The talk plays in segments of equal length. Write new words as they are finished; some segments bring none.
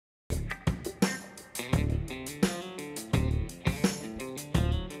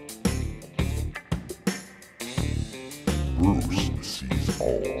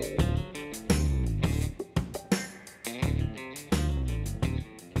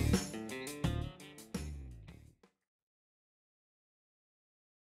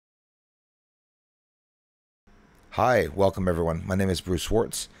Hi, welcome everyone. My name is Bruce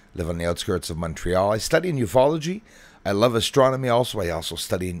Schwartz. Live on the outskirts of Montreal. I study in ufology. I love astronomy also. I also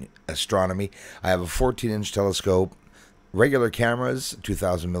study astronomy. I have a 14-inch telescope, regular cameras,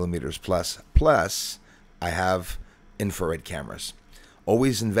 2,000 millimeters plus. Plus, I have infrared cameras.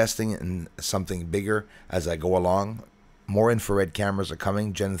 Always investing in something bigger as I go along. More infrared cameras are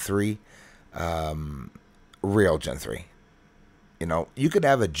coming, Gen 3, real Gen 3. You know, you could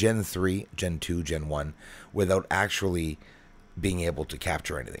have a Gen 3, Gen 2, Gen 1 without actually being able to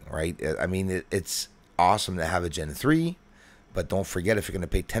capture anything, right? I mean, it's awesome to have a Gen 3, but don't forget, if you're going to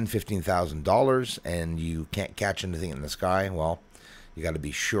pay $10,000, $15,000 and you can't catch anything in the sky, well, you got to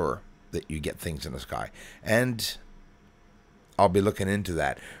be sure that you get things in the sky. And I'll be looking into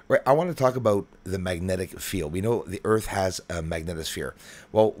that. Right, I want to talk about the magnetic field. We know the Earth has a magnetosphere.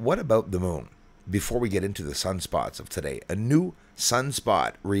 Well, what about the moon? Before we get into the sunspots of today, a new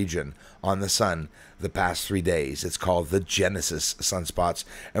sunspot region on the sun the past 3 days. It's called the Genesis sunspots,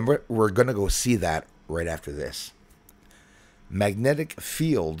 and we're going to go see that right after this. Magnetic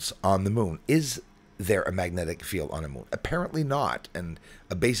fields on the moon. Is there a magnetic field on the moon? Apparently not, and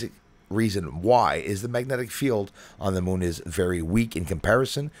a basic reason why is the magnetic field on the moon is very weak in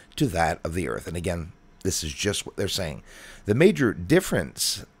comparison to that of the Earth. And again, this is just what they're saying. The major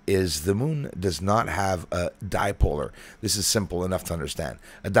difference is the moon does not have a dipolar. This is simple enough to understand.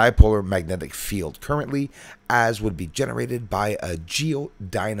 A dipolar magnetic field currently, as would be generated by a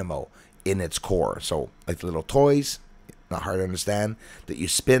geodynamo in its core. So like little toys, not hard to understand, that you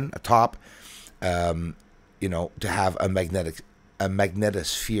spin atop, you know, to have a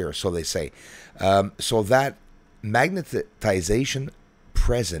magnetosphere, so they say. So that magnetization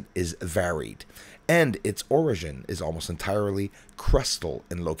present is varied, and its origin is almost entirely crustal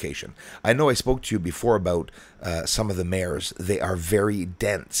in location. I know I spoke to you before about some of the mares. They are very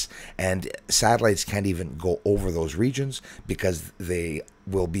dense, and satellites can't even go over those regions because they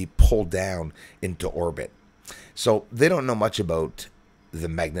will be pulled down into orbit. So they don't know much about the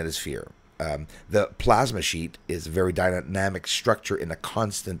magnetosphere. The plasma sheet is a very dynamic structure in a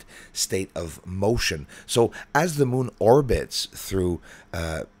constant state of motion. So as the moon orbits through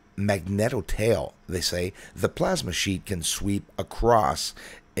magnetotail, they say, the plasma sheet can sweep across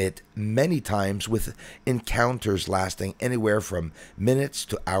it many times, with encounters lasting anywhere from minutes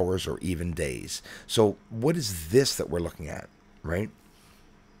to hours or even days. So what is this that we're looking at, right?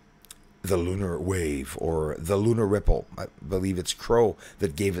 The lunar wave, or the lunar ripple. I believe it's Crow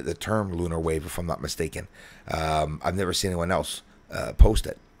that gave it the term lunar wave, if I'm not mistaken. I've never seen anyone else post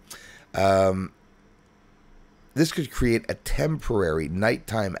it. This could create a temporary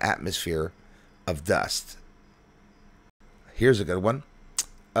nighttime atmosphere of dust. Here's a good one.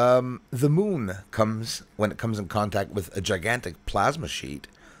 The moon comes, when it comes in contact with a gigantic plasma sheet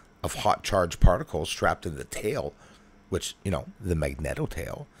of hot charged particles trapped in the tail, which, you know, the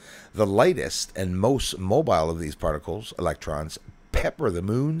magnetotail. The lightest and most mobile of these particles, electrons, pepper the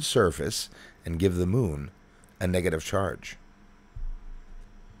moon's surface and give the moon a negative charge.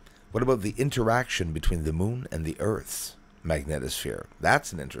 What about the interaction between the moon and the Earth's magnetosphere?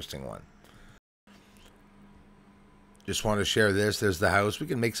 That's an interesting one. Just want to share this. There's the house. We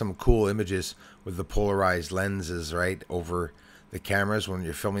can make some cool images with the polarized lenses, right, over the cameras when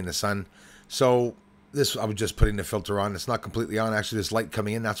you're filming the sun. So this, I was just putting the filter on. It's not completely on. Actually, there's light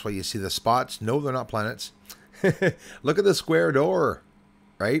coming in. That's why you see the spots. No, they're not planets. Look at the square door,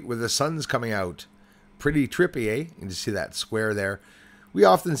 right, where the sun's coming out. Pretty trippy, eh? You can just see that square there. We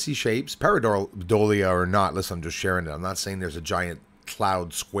often see shapes, pareidolia or not. Listen, I'm just sharing it. I'm not saying there's a giant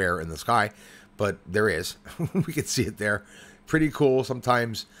cloud square in the sky, but there is. We can see it there. Pretty cool.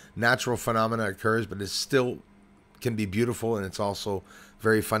 Sometimes natural phenomena occurs, but it still can be beautiful, and it's also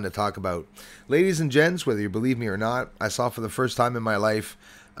very fun to talk about. Ladies and gents, whether you believe me or not, I saw for the first time in my life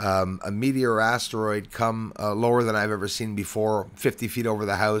a meteor or asteroid come lower than I've ever seen before, 50 feet over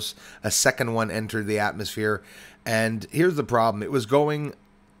the house. A second one entered the atmosphere. And here's the problem. It was going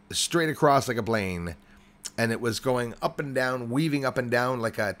straight across like a plane, and it was going up and down, weaving up and down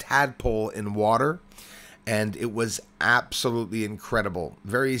like a tadpole in water. And it was absolutely incredible.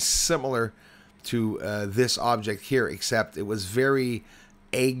 Very similar to this object here, except it was very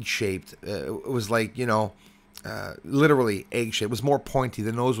egg-shaped. It was like, you know, literally egg-shaped. It was more pointy.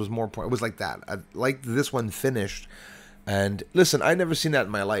 The nose was more pointy. It was like that. I liked this one finished. And listen, I've never seen that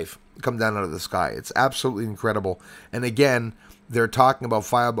in my life come down out of the sky. It's absolutely incredible. And again, they're talking about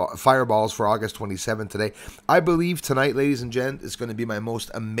fireballs for August 27th today. I believe tonight, ladies and gents, is going to be my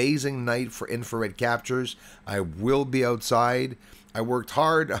most amazing night for infrared captures. I will be outside. I worked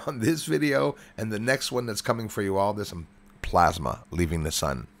hard on this video and the next one that's coming for you all. There's some plasma leaving the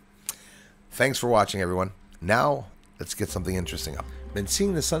sun. Thanks for watching, everyone. Now, let's get something interesting up. Been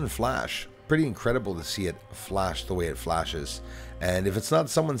seeing the sun flash. Pretty incredible to see it flash the way it flashes. And if it's not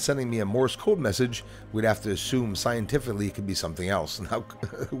someone sending me a Morse code message, we'd have to assume scientifically it could be something else. And how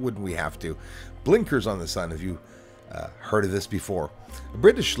wouldn't we have to? Blinkers on the sun. Have you heard of this before? A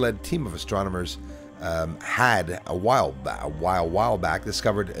British-led team of astronomers had a while back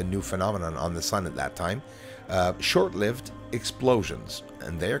discovered a new phenomenon on the sun at that time. Short-lived explosions,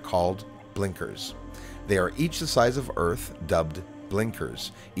 and they are called blinkers. They are each the size of Earth, dubbed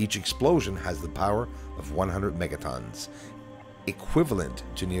blinkers. Each explosion has the power of 100 megatons, equivalent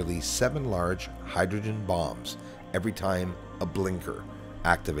to nearly 7 large hydrogen bombs every time a blinker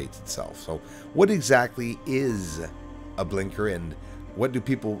activates itself. So what exactly is a blinker, and what do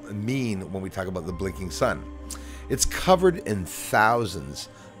people mean when we talk about the blinking sun? It's covered in thousands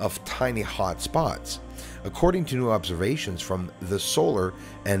of tiny hot spots, according to new observations from the Solar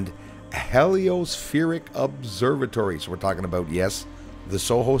and Heliospheric Observatory. So we're talking about, yes, the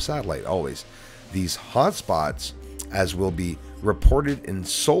SOHO satellite, always. These hot spots, as will be reported in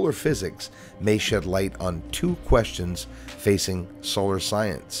solar physics, may shed light on two questions facing solar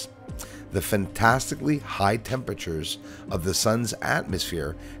science: the fantastically high temperatures of the sun's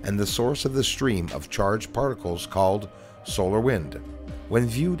atmosphere and the source of the stream of charged particles called solar wind. When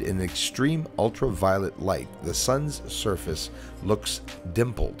viewed in extreme ultraviolet light, the sun's surface looks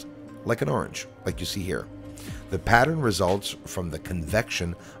dimpled, like an orange, like you see here. The pattern results from the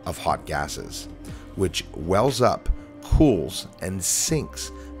convection of hot gases, which wells up, cools, and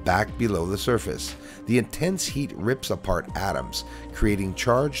sinks back below the surface. The intense heat rips apart atoms, creating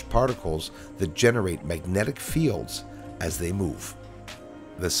charged particles that generate magnetic fields as they move.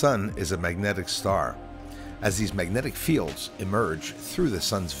 The sun is a magnetic star. As these magnetic fields emerge through the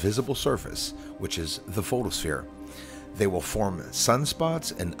sun's visible surface, which is the photosphere, they will form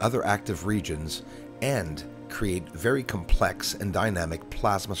sunspots and other active regions and create very complex and dynamic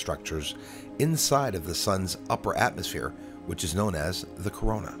plasma structures inside of the sun's upper atmosphere, which is known as the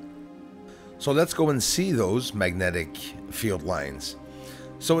corona. So let's go and see those magnetic field lines.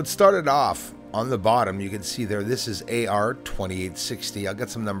 So it started off on the bottom. You can see there, this is AR 2860. I'll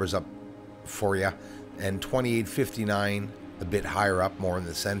get some numbers up for you. And 2859, a bit higher up, more in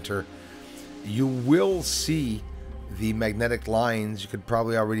the center. You will see the magnetic lines. You could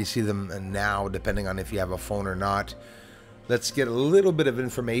probably already see them now, depending on if you have a phone or not. Let's get a little bit of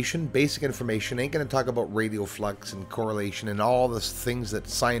information, basic information. Ain't going to talk about radial flux and correlation and all the things that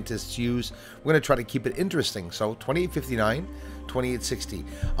scientists use. We're going to try to keep it interesting. So 2859, 2860.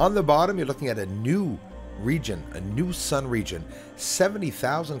 On the bottom, you're looking at a new region, a new sun region,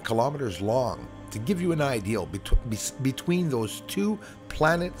 70,000 kilometers long. To give you an idea, between those two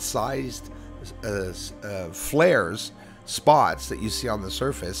planet-sized flares, spots that you see on the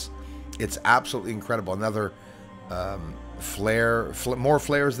surface, it's absolutely incredible. Another flare, more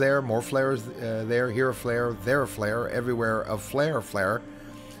flares there, more flares there, here a flare, there a flare, everywhere a flare,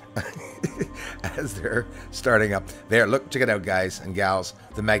 as they're starting up. There, look, check it out, guys and gals,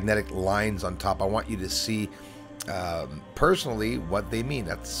 the magnetic lines on top. I want you to see personally what they mean.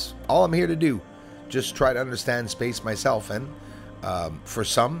 That's all I'm here to do. Just try to understand space myself, and for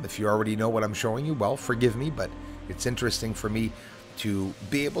some, if you already know what I'm showing you, well, forgive me, but it's interesting for me to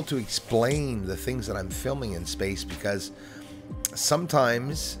be able to explain the things that I'm filming in space, because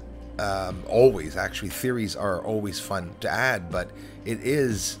sometimes, always, actually, theories are always fun to add, but it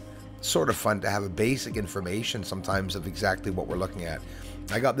is sort of fun to have a basic information sometimes of exactly what we're looking at.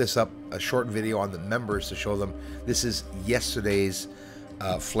 I got this up, a short video on the members to show them. This is yesterday's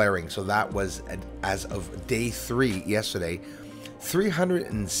flaring. So that was, as of day 3 yesterday,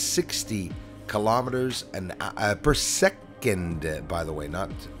 360 kilometers per second, by the way, not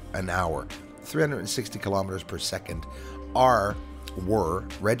an hour. 360 kilometers per second were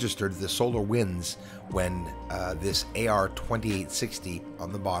registered the solar winds when this AR 2860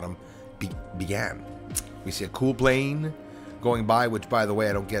 on the bottom began. We see a cool plane going by, which, by the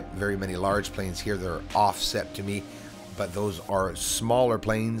way, I don't get very many large planes here. They're offset to me, but those are smaller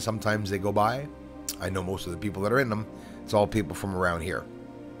planes. Sometimes they go by. I know most of the people that are in them. It's all people from around here.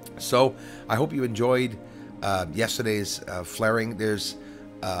 So I hope you enjoyed yesterday's flaring. There's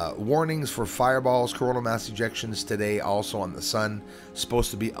warnings for fireballs, coronal mass ejections today, also on the sun.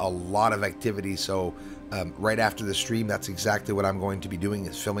 Supposed to be a lot of activity. So right after the stream, that's exactly what I'm going to be doing,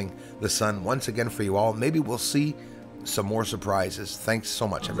 is filming the sun once again for you all. Maybe we'll see some more surprises. Thanks so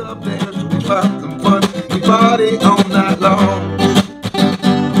much, everyone. We party all night long.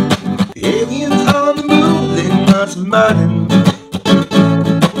 Aliens on the move, they must be mining.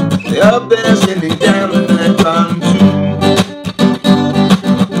 They up there sitting down in that pontoon.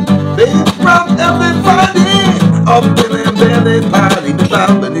 They drop every Friday.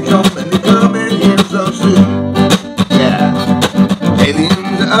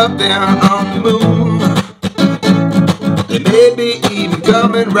 up there on the moon. They may be even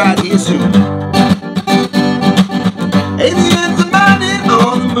coming right here soon. Aliens are mining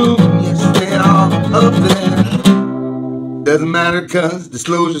on the moon. Yes, they are up there. Doesn't matter, cause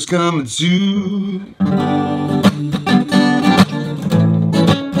disclosure's coming soon.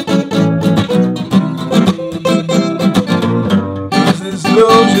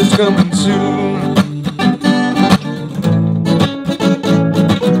 Disclosure's coming